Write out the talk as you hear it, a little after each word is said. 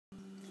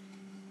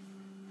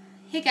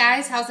Hey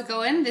guys, how's it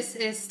going? This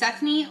is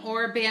Stephanie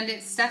or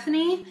Bandit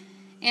Stephanie,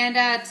 and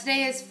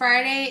today is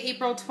Friday,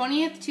 April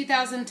 20th,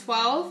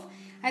 2012.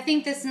 I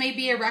think this may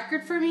be a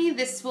record for me.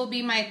 This will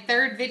be my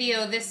third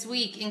video this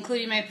week,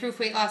 including my Proof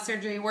Weight Loss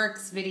Surgery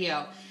Works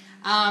video.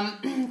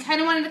 Kind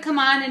of wanted to come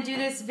on and do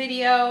this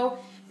video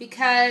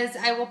because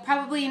I will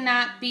probably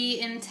not be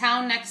in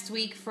town next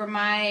week for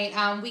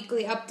my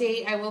weekly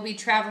update. I will be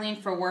traveling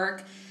for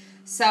work.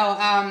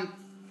 So,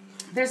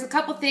 there's a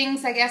couple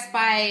things, I guess,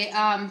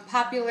 by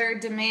popular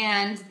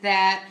demand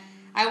that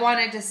I want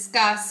to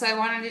discuss, so I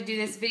wanted to do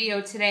this video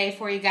today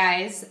for you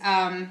guys.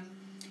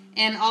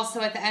 And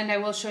also at the end I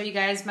will show you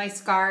guys my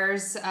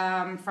scars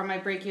from my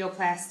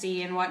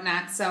brachioplasty and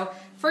whatnot. So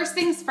first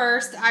things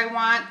first, I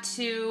want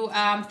to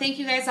thank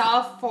you guys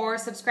all for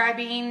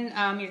subscribing,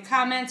 your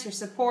comments, your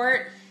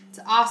support. It's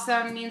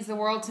awesome, it means the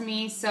world to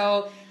me.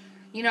 So,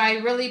 you know, I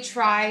really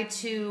try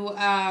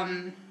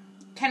to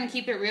kind of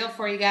keep it real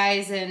for you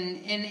guys, and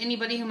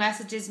anybody who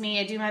messages me,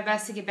 I do my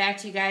best to get back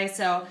to you guys.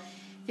 So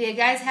if you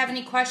guys have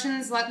any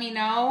questions, let me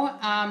know.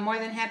 I'm more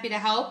than happy to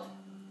help.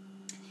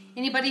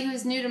 Anybody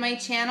who's new to my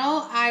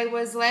channel, I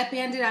was lap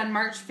banded on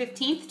March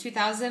 15th,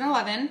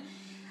 2011.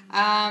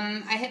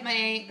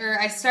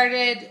 I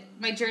started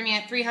my journey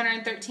at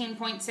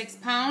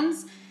 313.6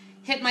 pounds,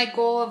 hit my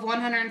goal of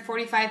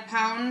 145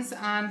 pounds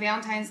on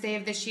Valentine's Day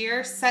of this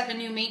year, set a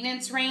new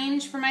maintenance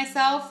range for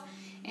myself,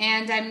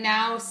 and I'm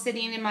now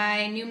sitting in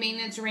my new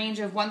maintenance range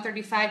of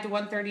 135 to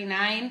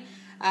 139.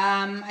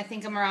 I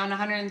think I'm around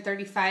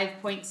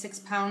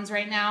 135.6 pounds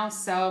right now,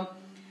 so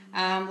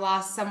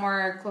lost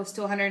somewhere close to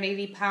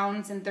 180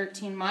 pounds in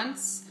 13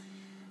 months.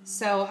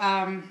 So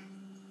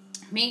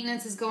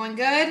maintenance is going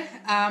good,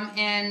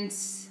 and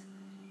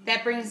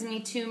that brings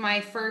me to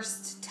my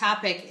first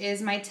topic,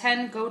 is my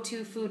 10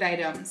 go-to food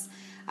items.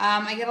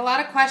 I get a lot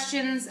of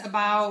questions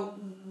about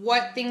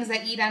what things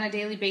I eat on a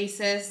daily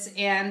basis,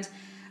 and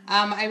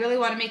I really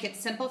want to make it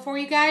simple for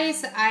you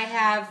guys. I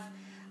have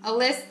a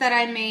list that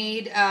I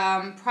made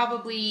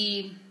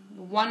probably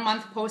 1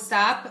 month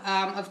post-op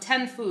of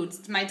 10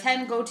 foods, my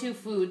 10 go-to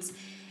foods.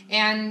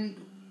 And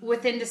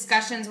within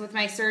discussions with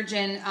my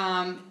surgeon,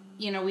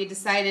 you know, we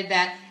decided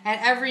that at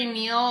every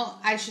meal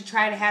I should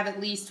try to have at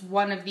least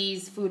one of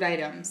these food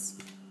items.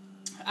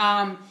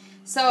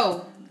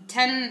 So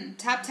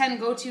top 10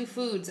 go-to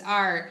foods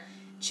are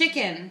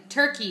chicken,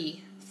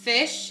 turkey,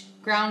 fish,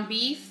 ground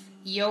beef,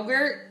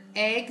 yogurt,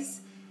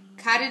 eggs,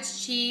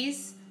 cottage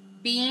cheese,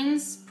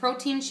 beans,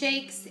 protein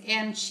shakes,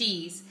 and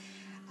cheese.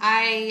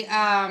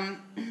 I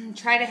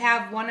try to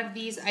have one of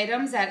these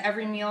items at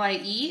every meal I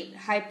eat.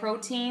 High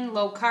protein,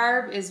 low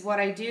carb is what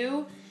I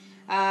do.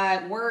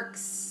 It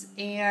works,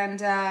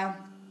 and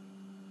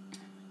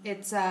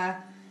it's a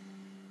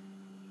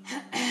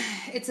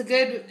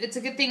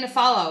good thing to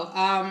follow.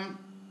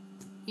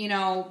 You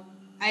know,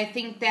 I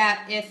think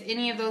that if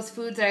any of those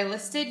foods that I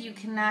listed you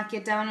cannot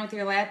get down with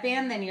your lap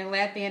band, then your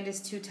lap band is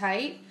too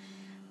tight.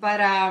 But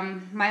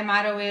my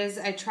motto is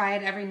I try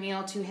at every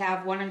meal to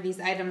have one of these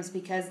items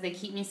because they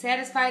keep me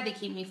satisfied, they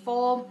keep me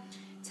full.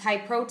 It's high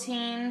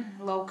protein,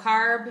 low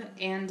carb,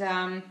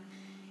 and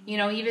you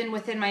know, even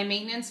within my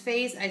maintenance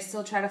phase, I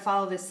still try to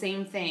follow the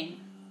same thing.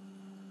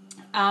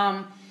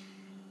 Along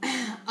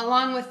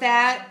with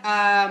that,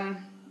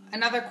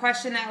 another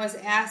question that was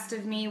asked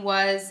of me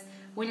was,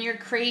 when you're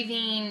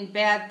craving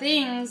bad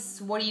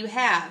things, what do you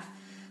have?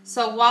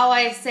 So while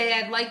I say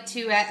I'd like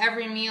to at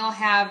every meal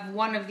have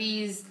one of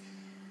these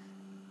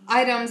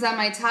items on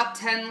my top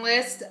 10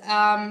 list,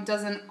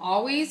 doesn't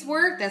always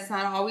work. That's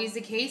not always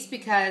the case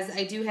because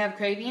I do have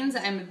cravings.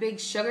 I'm a big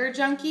sugar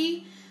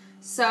junkie.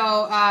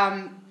 So,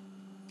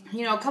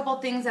 you know, a couple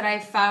things that I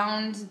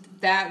found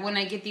that when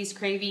I get these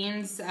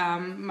cravings,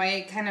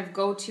 my kind of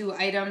go-to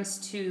items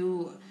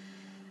to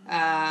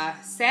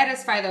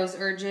satisfy those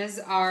urges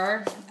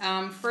are,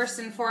 first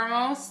and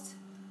foremost,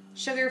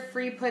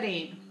 sugar-free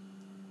pudding.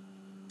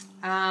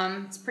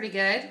 It's pretty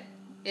good.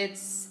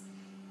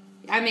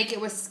 I make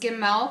it with skim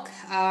milk.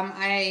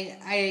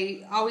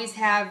 I always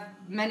have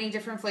many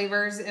different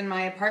flavors in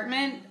my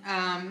apartment,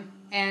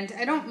 and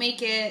I don't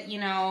make it, you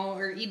know,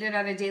 or eat it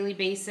on a daily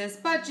basis,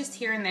 but just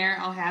here and there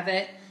I'll have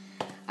it.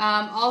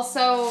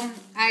 Also,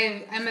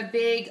 I'm a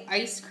big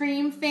ice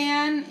cream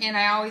fan, and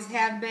I always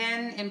have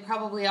been and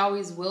probably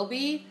always will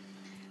be.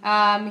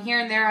 Here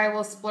and there I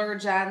will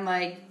splurge on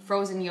like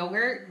frozen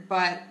yogurt,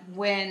 but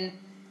when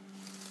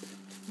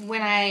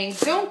I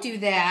don't do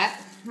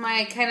that,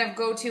 my kind of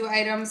go-to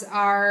items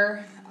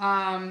are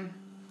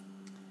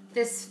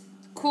this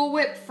Cool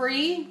Whip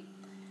Free.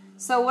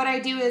 So what I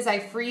do is I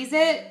freeze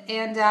it,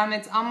 and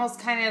it's almost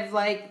kind of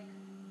like,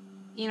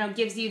 you know,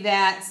 gives you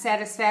that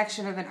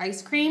satisfaction of an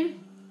ice cream.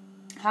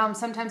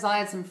 Sometimes I'll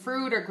add some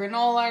fruit or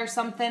granola or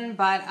something,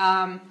 but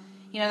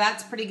you know,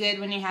 that's pretty good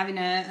when you're having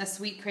a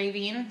sweet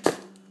craving.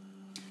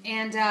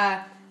 And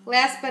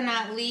last but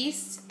not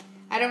least,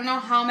 I don't know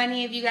how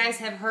many of you guys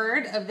have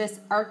heard of this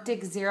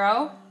Arctic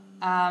Zero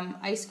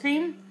ice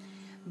cream,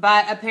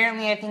 but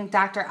apparently I think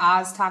Dr.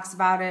 Oz talks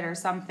about it or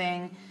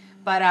something.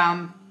 But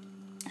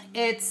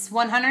It's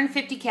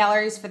 150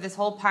 calories for this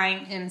whole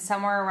pint and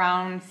somewhere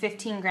around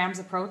 15 grams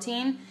of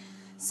protein.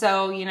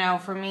 So, you know,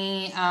 for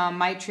me,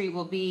 my treat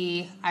will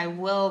be, I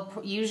will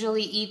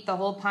usually eat the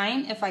whole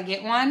pint if I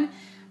get one.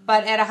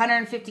 But at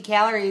 150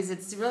 calories,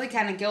 it's really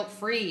kind of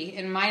guilt-free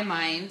in my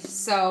mind.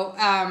 So,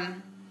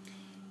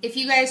 if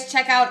you guys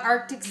check out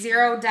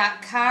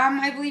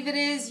arctic0.com, I believe it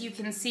is, you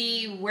can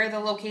see where the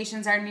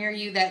locations are near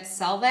you that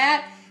sell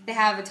that. They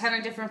have a ton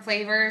of different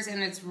flavors,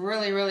 and it's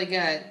really, really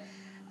good.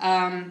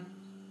 And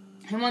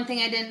one thing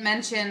I didn't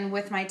mention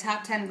with my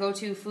top 10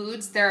 go-to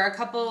foods, there are a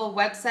couple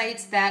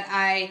websites that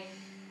I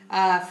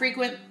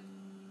frequent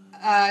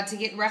to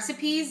get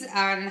recipes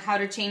on how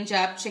to change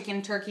up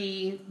chicken,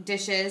 turkey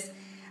dishes.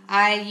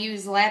 I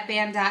use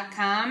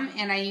lapband.com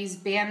and I use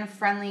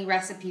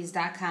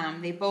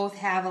bandfriendlyrecipes.com. They both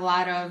have a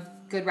lot of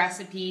good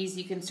recipes.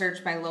 You can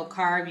search by low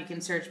carb, you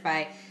can search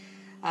by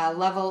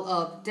level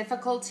of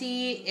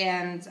difficulty,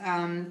 and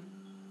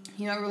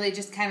you know, it really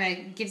just kind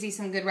of gives you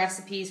some good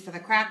recipes for the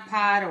crock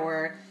pot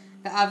or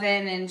the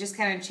oven, and just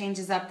kind of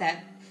changes up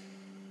that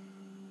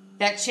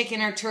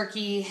chicken or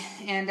turkey,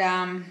 and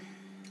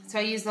so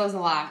I use those a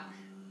lot.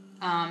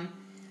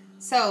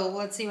 So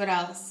let's see what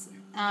else.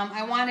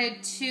 I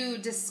wanted to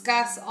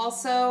discuss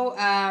also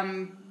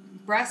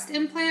breast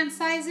implant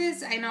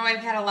sizes. I know I've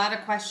had a lot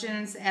of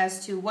questions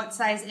as to what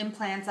size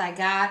implants I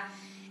got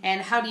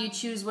and how do you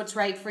choose what's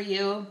right for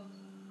you.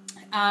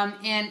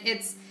 And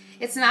it's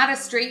not a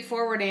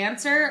straightforward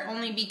answer,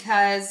 only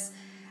because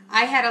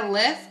I had a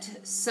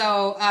lift,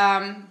 so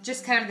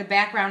just kind of the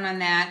background on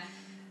that.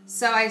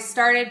 So I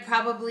started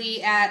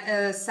probably at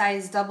a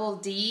size double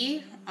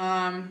D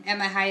at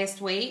my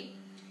highest weight,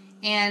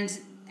 and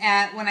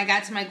when I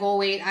got to my goal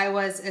weight, I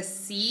was a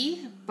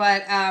C,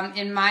 but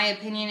in my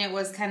opinion, it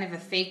was kind of a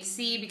fake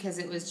C because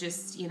it was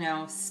just, you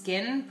know,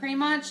 skin pretty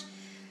much.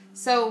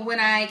 So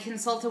when I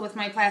consulted with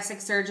my plastic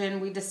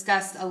surgeon, we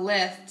discussed a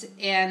lift,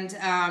 and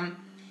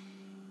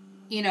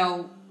you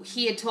know,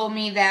 he had told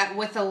me that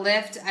with a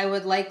lift, I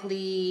would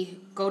likely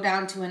go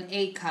down to an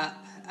A cup,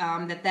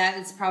 that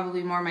is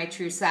probably more my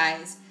true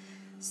size.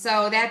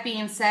 So that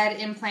being said,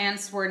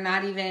 implants were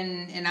not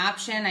even an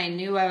option. I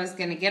knew I was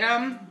going to get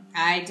them.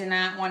 I did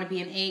not want to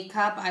be an A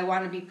cup. I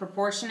want to be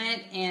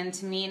proportionate, and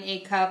to me an A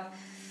cup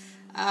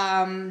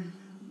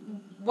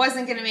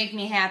wasn't going to make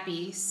me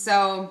happy.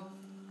 So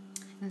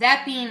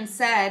that being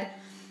said,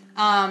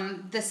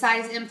 the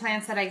size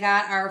implants that I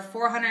got are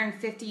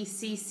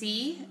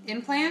 450cc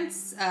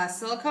implants,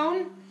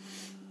 silicone,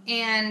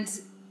 and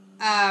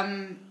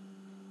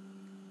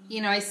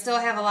you know, I still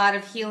have a lot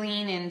of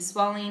healing and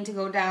swelling to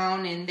go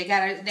down, and they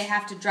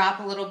have to drop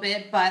a little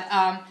bit, but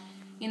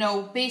you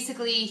know,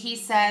 basically he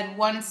said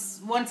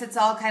once it's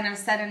all kind of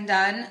said and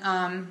done,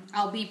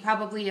 I'll be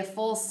probably a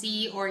full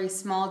C or a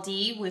small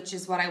D, which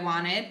is what I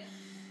wanted.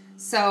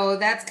 So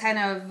that's kind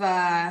of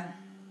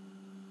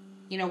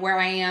you know, where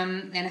I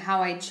am and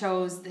how I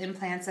chose the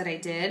implants that I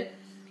did.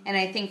 And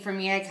I think for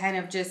me, I kind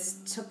of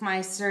just took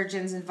my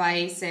surgeon's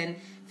advice and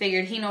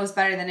figured he knows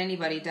better than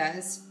anybody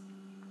does.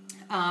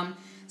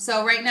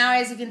 So right now,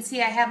 as you can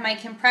see, I have my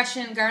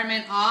compression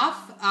garment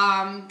off,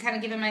 kind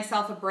of giving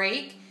myself a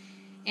break.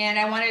 And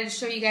I wanted to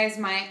show you guys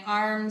my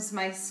arms,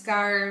 my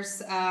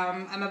scars.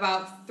 I'm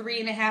about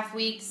 3.5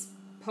 weeks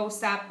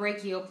post-op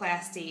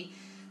brachioplasty.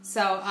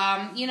 So,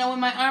 you know, when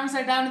my arms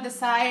are down to the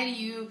side,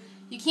 you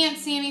can't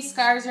see any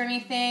scars or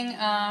anything.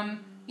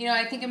 You know,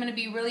 I think I'm going to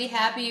be really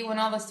happy when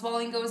all the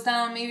swelling goes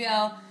down. Maybe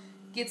I'll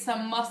get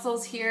some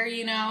muscles here,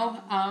 you know.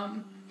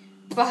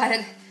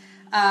 But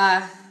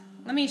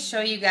let me show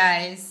you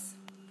guys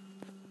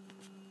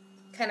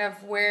kind of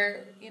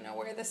where, you know,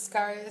 where the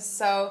scar is.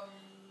 So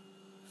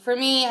for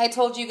me, I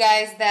told you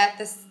guys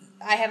that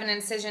I have an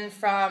incision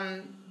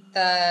from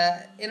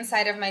the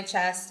inside of my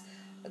chest.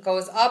 It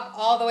goes up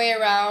all the way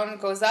around,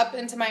 goes up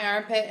into my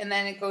armpit, and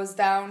then it goes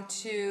down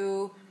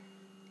to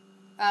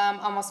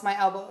almost my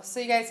elbow. So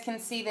you guys can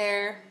see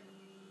there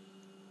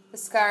the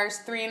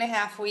scars,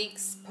 3.5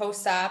 weeks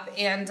post-op,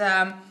 and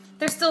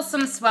there's still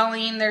some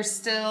swelling. There's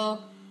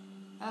still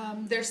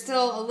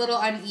a little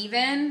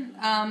uneven.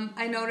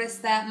 I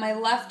noticed that my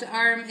left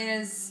arm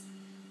is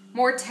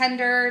more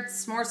tender,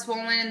 it's more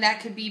swollen. That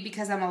could be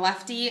because I'm a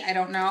lefty, I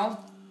don't know.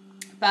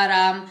 But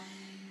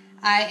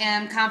I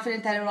am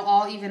confident that it'll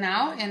all even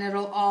out and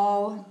it'll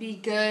all be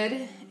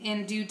good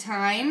in due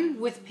time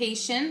with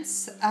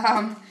patience.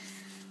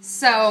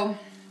 So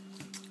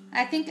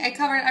I think I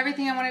covered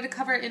everything I wanted to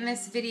cover in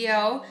this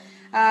video.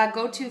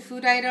 Go-to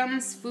food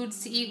items,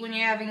 foods to eat when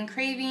you're having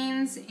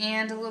cravings,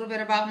 and a little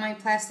bit about my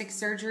plastic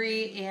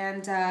surgery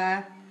and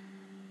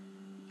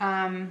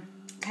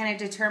kind of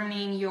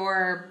determining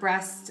your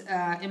breast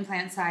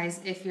implant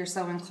size if you're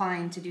so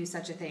inclined to do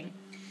such a thing.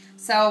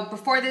 So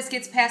before this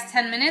gets past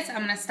 10 minutes,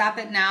 I'm going to stop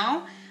it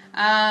now.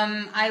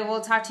 I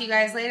will talk to you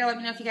guys later. Let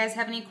me know if you guys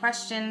have any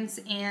questions,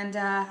 and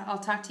I'll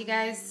talk to you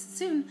guys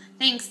soon.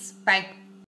 Thanks. Bye.